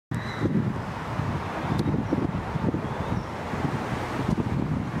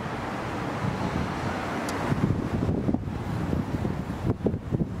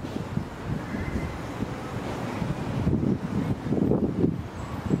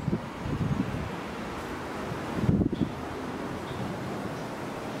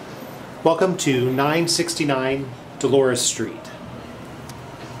Welcome to 969 Dolores Street.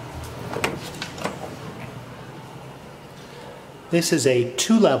 This is a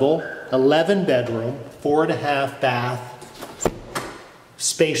 2-level, 11-bedroom, 4.5 bath,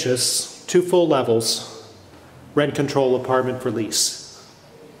 spacious, 2 full levels, rent control apartment for lease.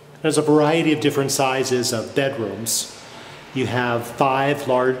 There's a variety of different sizes of bedrooms. You have 5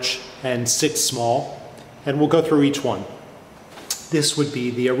 large and 6 small, and we'll go through each one. This would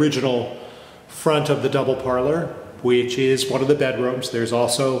be the original front of the double parlor, which is one of the bedrooms. There's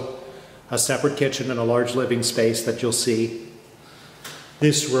also a separate kitchen and a large living space that you'll see.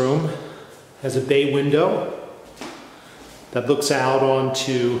 This room has a bay window that looks out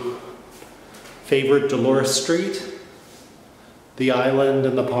onto favorite Dolores Street, the island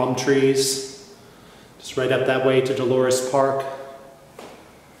and the palm trees, just right up that way to Dolores Park.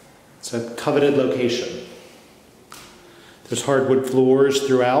 It's a coveted location. There's hardwood floors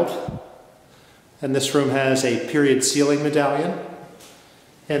throughout, and this room has a period ceiling medallion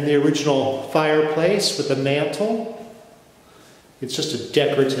and the original fireplace with the mantle. It's just a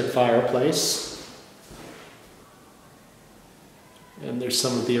decorative fireplace, and there's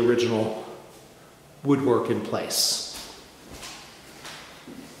some of the original woodwork in place.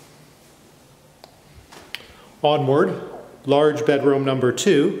 Onward, large bedroom number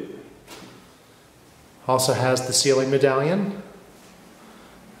 2. Also has the ceiling medallion.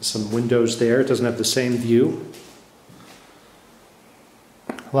 Some windows there. It doesn't have the same view.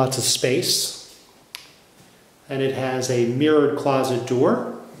 Lots of space. And it has a mirrored closet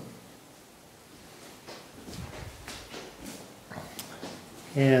door.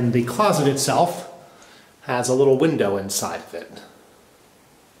 And the closet itself has a little window inside of it.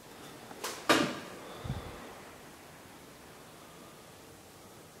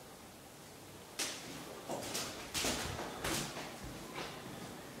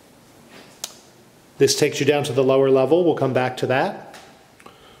 This takes you down to the lower level. We'll come back to that.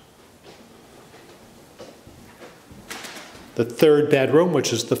 The 3rd bedroom,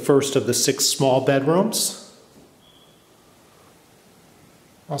 which is the first of the 6 small bedrooms,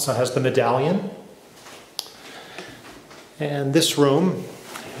 also has the medallion. And this room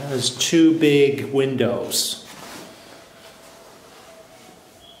has 2 big windows.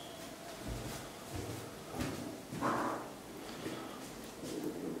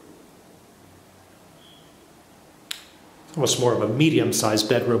 Almost more of a medium-sized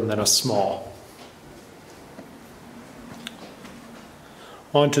bedroom than a small.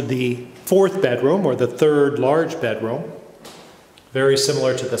 On to the 4th bedroom, or the 3rd large bedroom. Very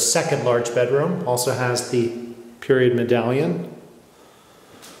similar to the 2nd large bedroom. Also has the period medallion.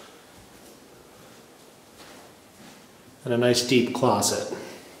 And a nice deep closet.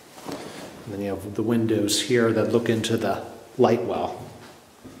 And then you have the windows here that look into the light well.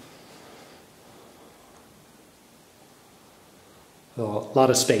 A lot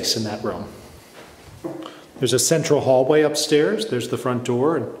of space in that room. There's a central hallway upstairs. There's the front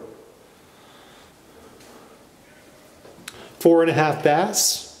door. And 4.5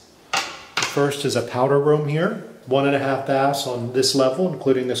 baths. The first is a powder room here. 1.5 baths on this level,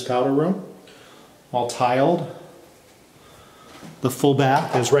 including this powder room. All tiled. The full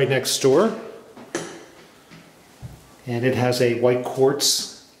bath is right next door. And it has a white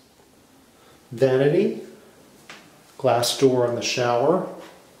quartz vanity. Glass door on the shower.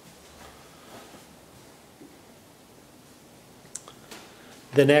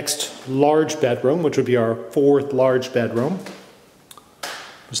 The next large bedroom, which would be our 4th large bedroom,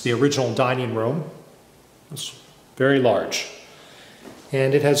 is the original dining room. It's very large.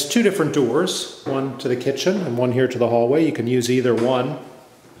 And it has 2 different doors, one to the kitchen and one here to the hallway. You can use either one.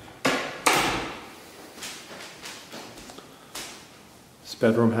 This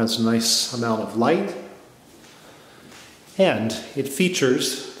bedroom has a nice amount of light. And it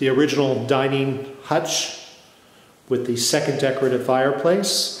features the original dining hutch with the 2nd decorative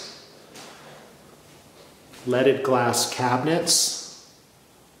fireplace, leaded glass cabinets,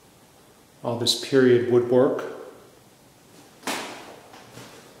 all this period woodwork.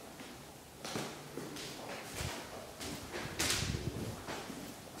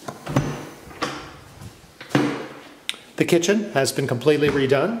 The kitchen has been completely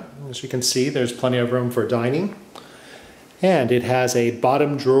redone. As you can see, there's plenty of room for dining. And it has a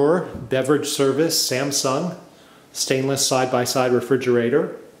bottom drawer, beverage service, Samsung, stainless side-by-side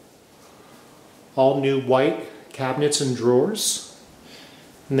refrigerator. All new white cabinets and drawers.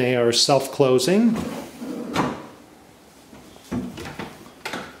 And they are self-closing.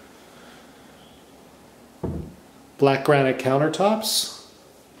 Black granite countertops.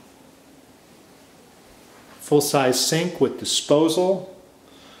 Full-size sink with disposal.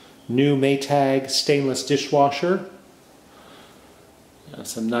 New Maytag stainless dishwasher.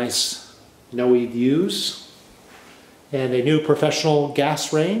 Some nice snowy views. And a new professional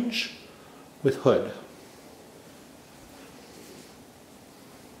gas range with hood.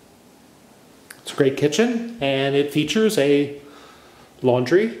 It's a great kitchen, and it features a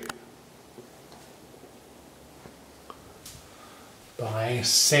laundry by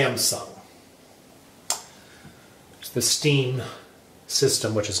Samsung. It's the steam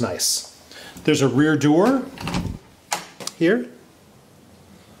system, which is nice. There's a rear door here.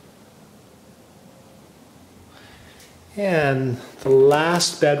 And the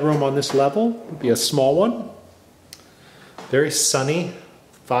last bedroom on this level would be a small one. Very sunny,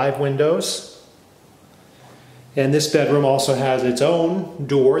 5 windows. And this bedroom also has its own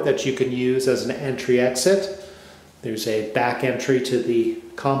door that you can use as an entry-exit. There's a back entry to the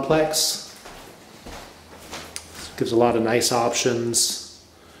complex. Gives a lot of nice options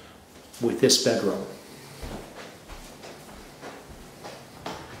with this bedroom.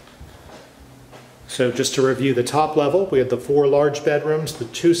 So just to review the top level, we have the 4 large bedrooms, the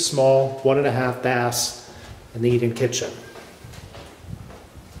 2 small, 1.5 baths, and the eat-in kitchen.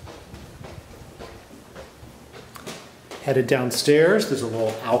 Headed downstairs, there's a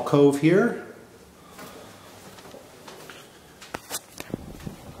little alcove here.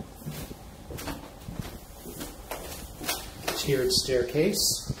 Tiered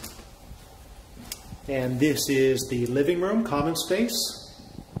staircase. And this is the living room, common space,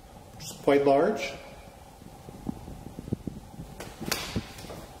 which is quite large.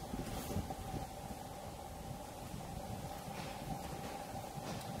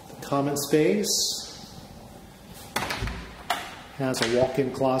 The common space has a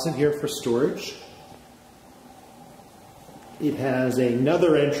walk-in closet here for storage. It has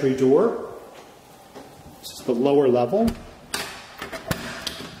another entry door. This is the lower level.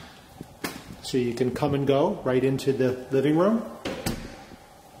 So you can come and go right into the living room.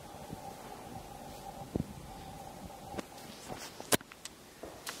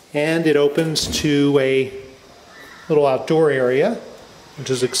 And it opens to a little outdoor area, which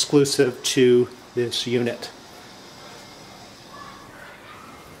is exclusive to this unit.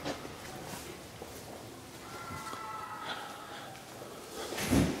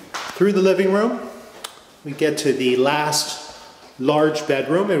 Through the living room, we get to the last large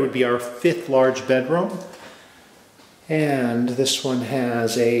bedroom. It would be our 5th large bedroom. And this one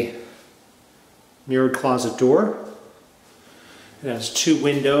has a mirrored closet door. It has 2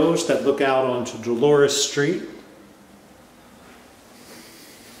 windows that look out onto Dolores Street.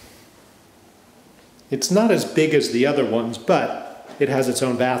 It's not as big as the other ones, but it has its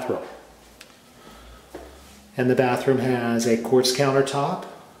own bathroom. And the bathroom has a quartz countertop.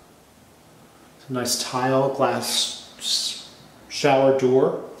 Nice tile glass shower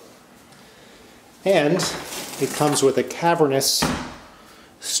door, and it comes with a cavernous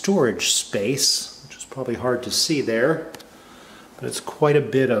storage space, which is probably hard to see there, but it's quite a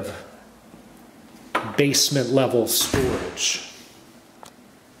bit of basement level storage.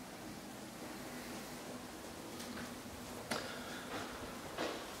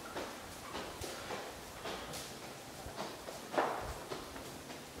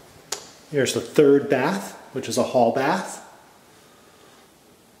 Here's the 3rd bath, which is a hall bath.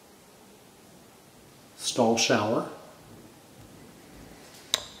 Stall shower.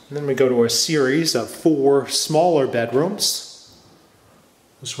 And then we go to a series of 4 smaller bedrooms.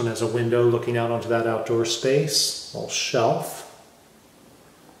 This one has a window looking out onto that outdoor space, a little shelf.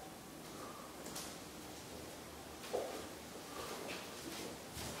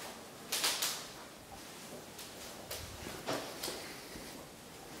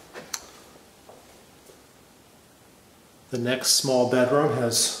 The next small bedroom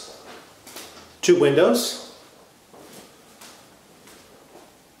has 2 windows,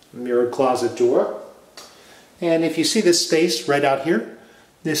 a mirrored closet door, and if you see this space right out here,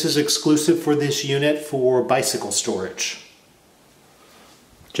 this is exclusive for this unit for bicycle storage.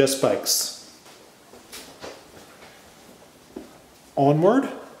 Just bikes. Onward,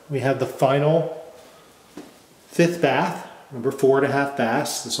 we have the final 5th bath, number 4.5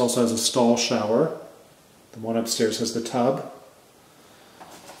 baths. This also has a stall shower. The one upstairs has the tub.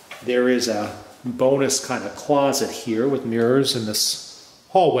 There is a bonus kind of closet here with mirrors in this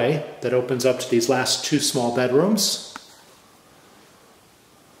hallway that opens up to these last 2 small bedrooms.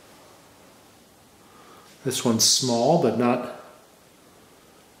 This one's small, but not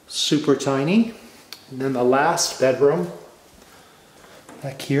super tiny. And then the last bedroom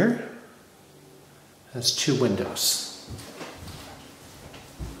back here has 2 windows.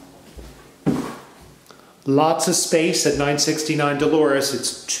 Lots of space at 969 Dolores.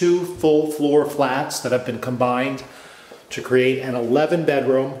 It's 2 full floor flats that have been combined to create an 11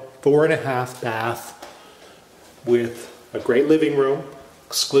 bedroom, 4.5 bath with a great living room,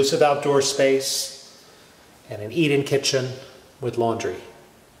 exclusive outdoor space, and an eat-in kitchen with laundry.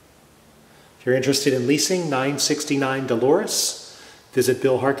 If you're interested in leasing 969 Dolores, visit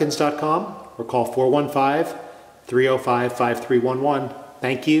billharkins.com or call 415-305-5311.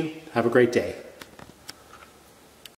 Thank you. Have a great day.